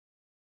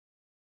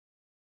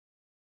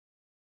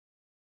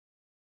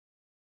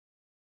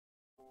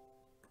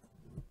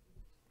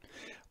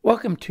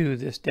Welcome to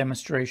this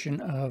demonstration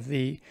of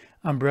the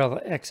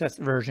Umbrella Excess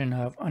version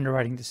of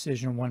Underwriting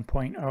Decision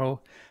 1.0.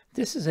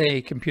 This is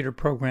a computer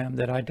program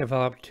that I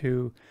developed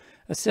to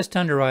assist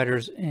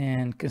underwriters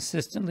in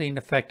consistently and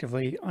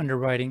effectively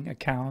underwriting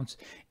accounts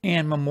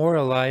and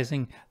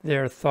memorializing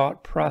their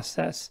thought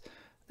process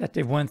that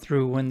they went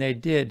through when they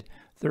did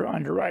their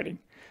underwriting.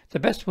 The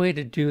best way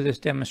to do this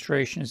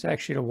demonstration is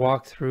actually to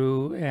walk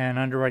through an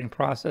underwriting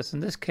process. In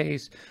this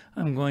case,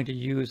 I'm going to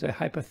use a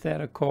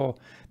hypothetical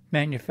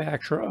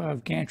manufacturer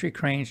of gantry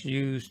cranes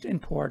used in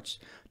ports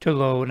to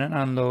load and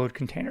unload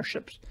container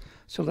ships.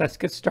 So let's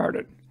get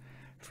started.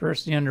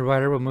 First, the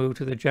underwriter will move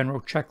to the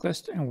general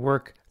checklist and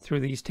work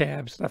through these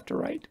tabs left to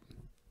right.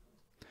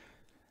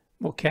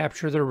 We'll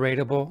capture the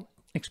rateable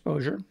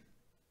exposure.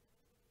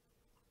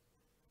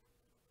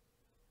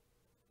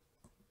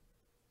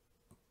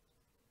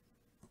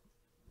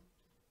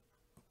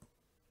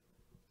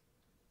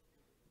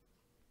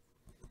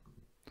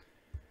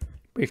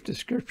 Brief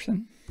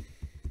description.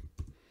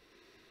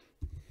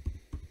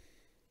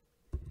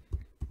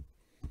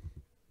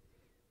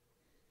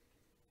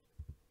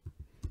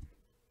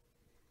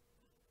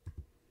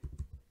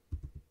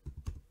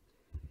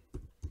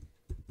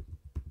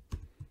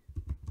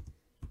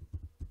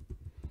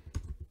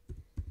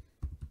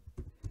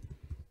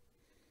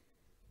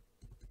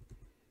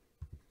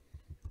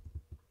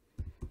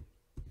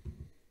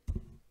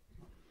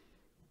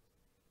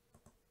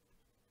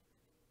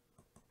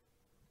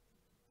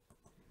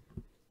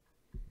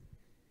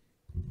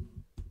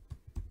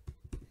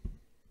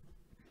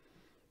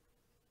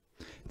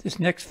 This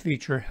next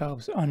feature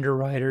helps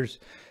underwriters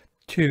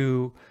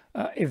to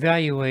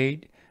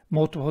evaluate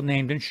multiple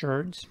named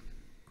insureds.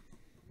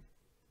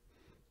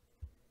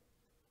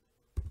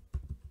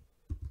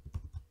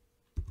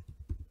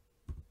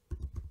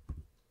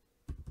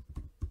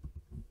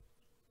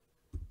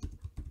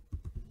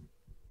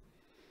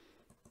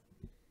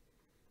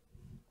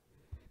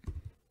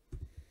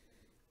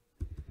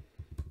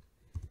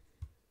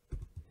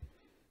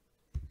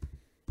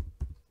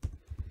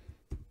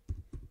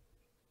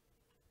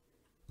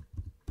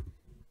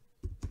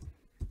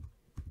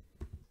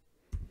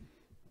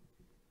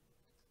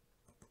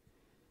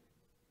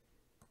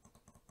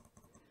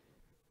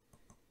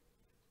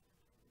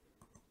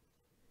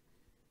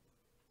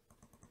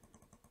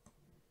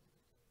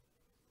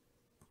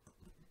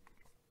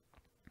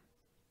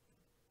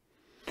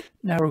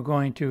 Now we're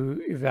going to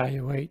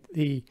evaluate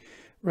the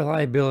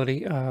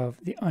reliability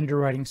of the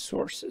underwriting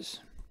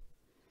sources.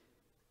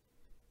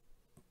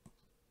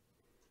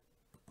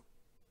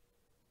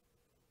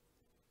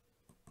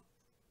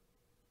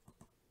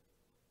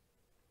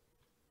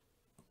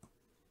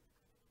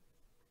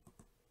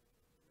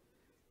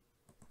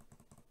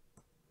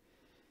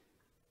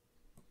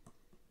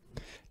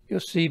 You'll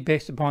see,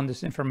 based upon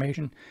this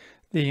information,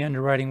 the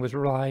underwriting was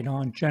relied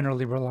on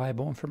generally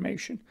reliable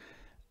information,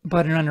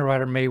 but an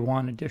underwriter may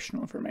want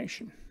additional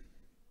information.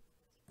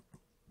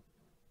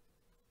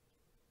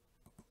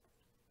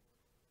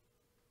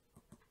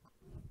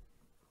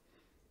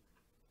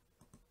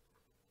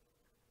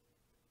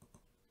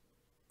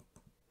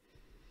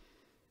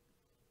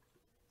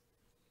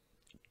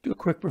 Do a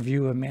quick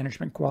review of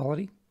management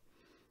quality.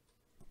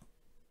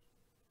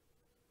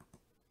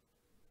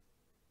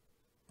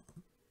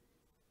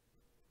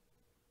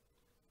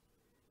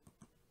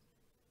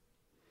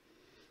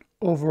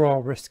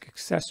 Overall risk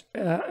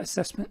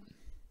assessment.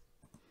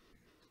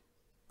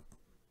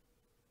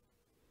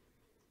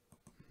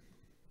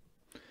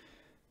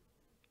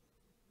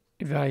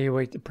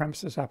 Evaluate the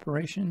premises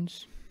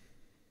operations.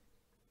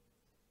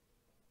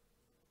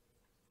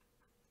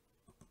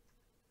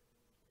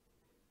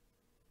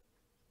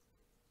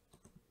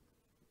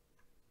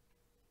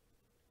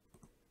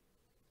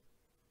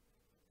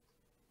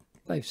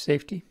 Life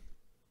safety.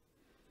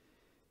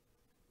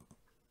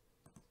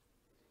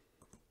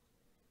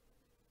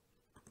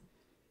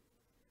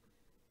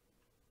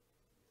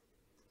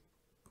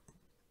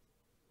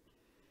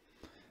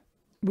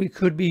 We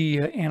could be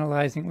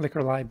analyzing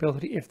liquor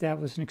liability if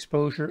that was an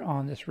exposure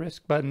on this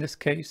risk, but in this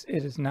case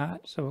it is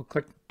not, so we'll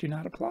click Do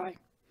Not Apply.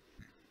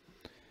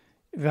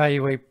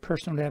 Evaluate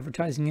personal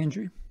advertising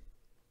injury.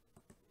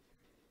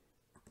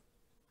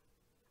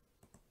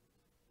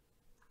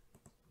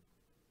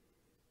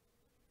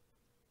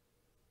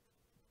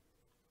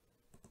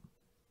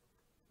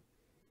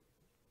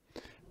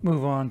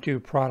 Move on to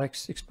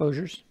products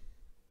exposures.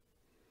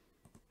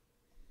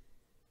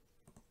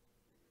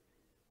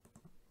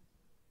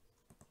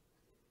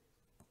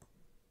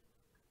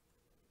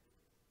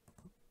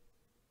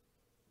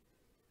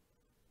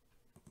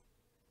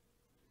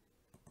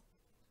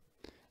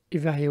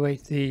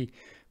 Evaluate the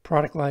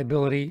product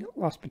liability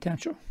loss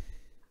potential.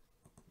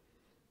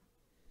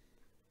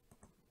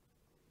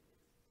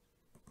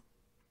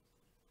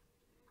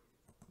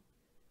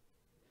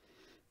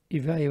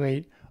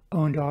 Evaluate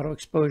owned auto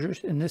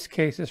exposures. In this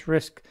case, this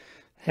risk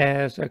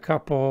has a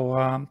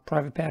couple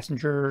private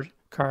passenger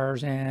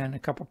cars and a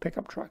couple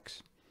pickup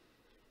trucks.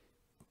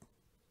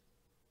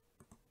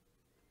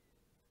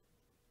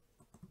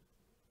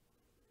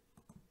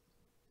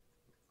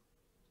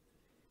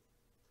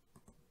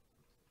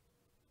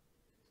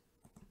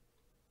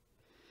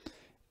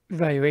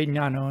 evaluate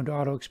non-owned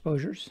auto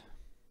exposures.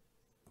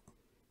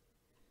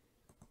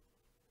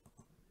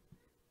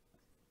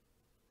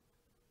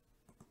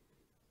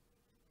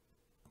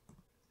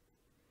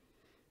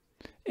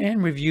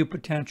 And review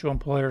potential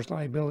employers'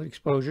 liability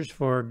exposures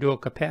for dual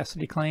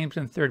capacity claims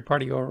and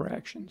third-party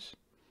overactions.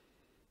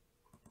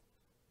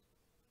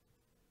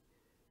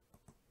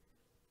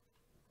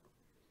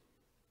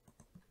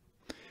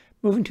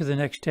 Moving to the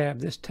next tab,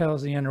 this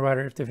tells the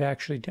underwriter if they've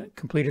actually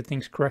completed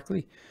things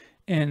correctly.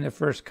 In the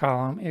first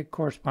column, it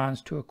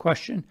corresponds to a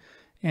question.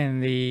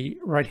 In the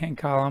right-hand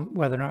column,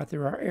 whether or not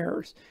there are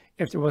errors.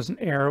 If there was an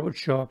error, it would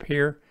show up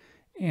here.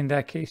 In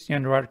that case, the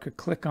underwriter could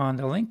click on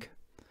the link,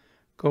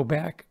 go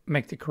back,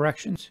 make the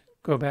corrections,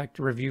 go back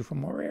to review for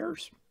more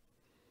errors.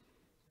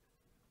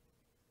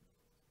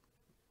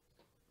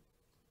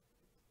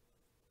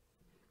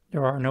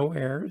 There are no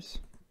errors.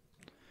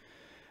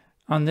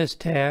 On this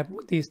tab,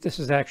 this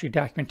is actually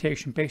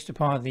documentation based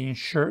upon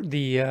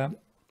the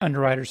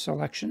underwriter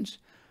selections.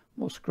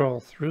 We'll scroll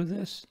through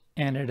this,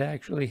 and it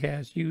actually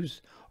has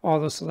used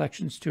all the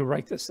selections to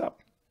write this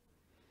up.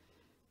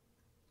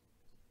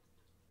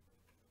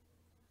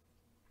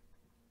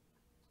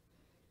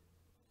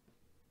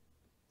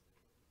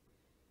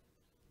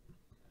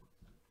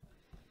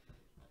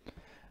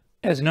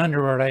 As an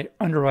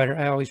underwriter,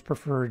 I always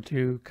prefer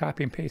to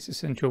copy and paste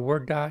this into a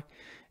Word doc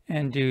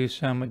and do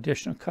some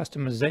additional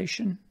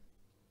customization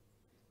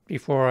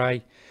before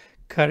I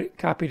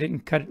copied it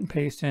and cut it and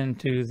paste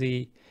into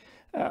the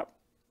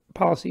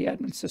policy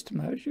admin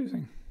system I was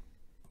using.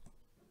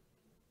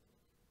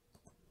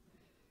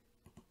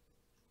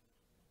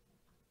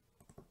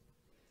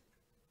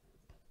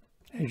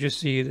 As you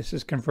see, this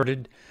has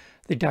converted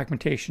the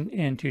documentation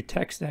into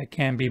text that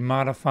can be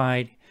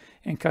modified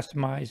and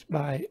customized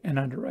by an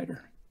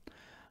underwriter. I'm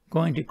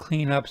going to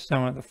clean up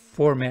some of the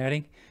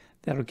formatting.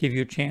 That'll give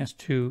you a chance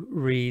to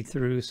read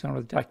through some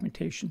of the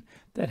documentation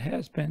that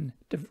has been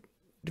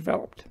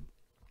developed.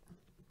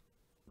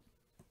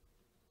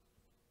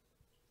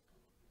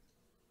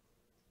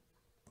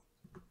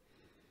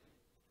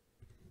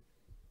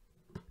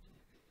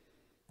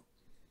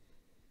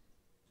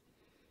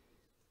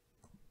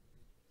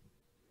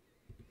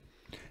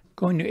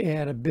 Going to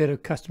add a bit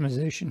of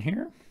customization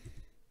here.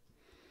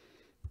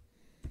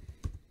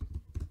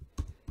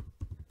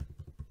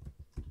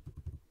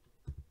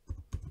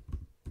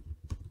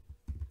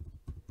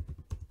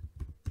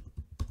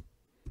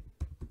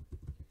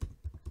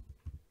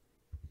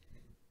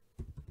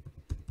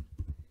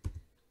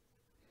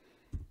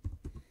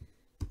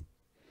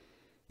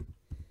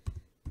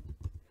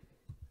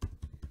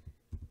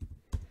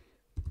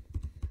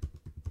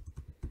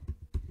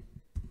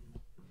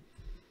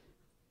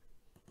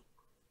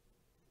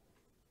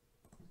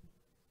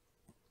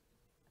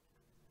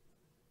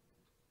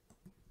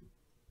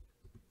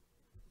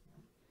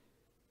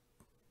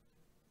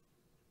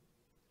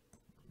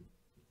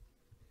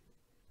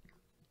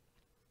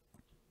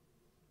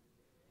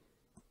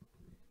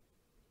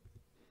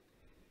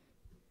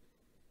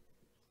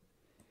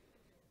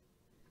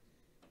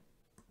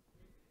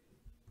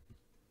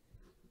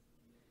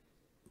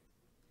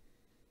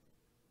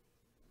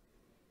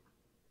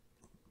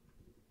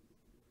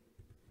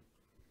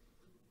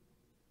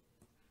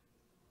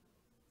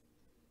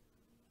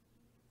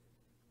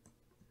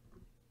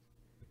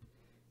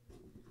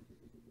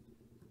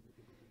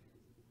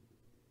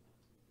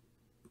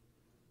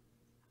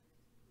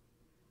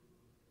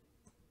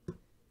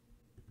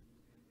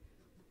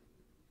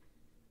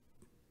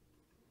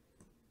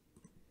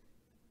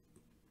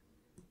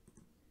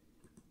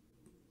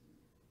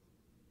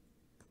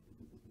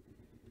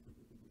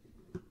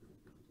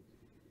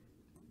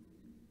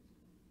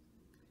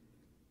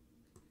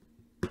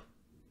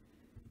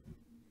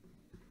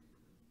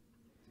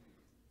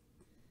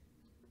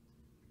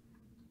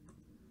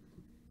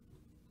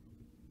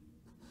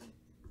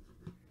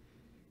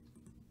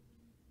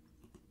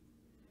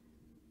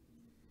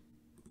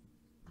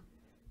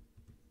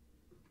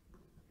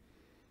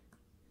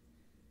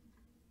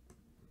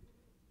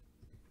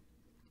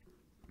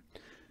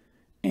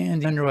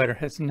 And the underwriter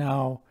has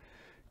now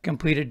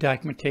completed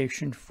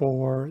documentation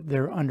for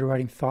their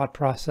underwriting thought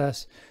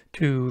process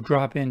to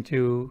drop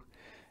into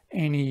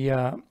any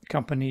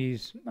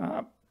company's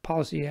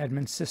policy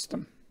admin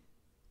system.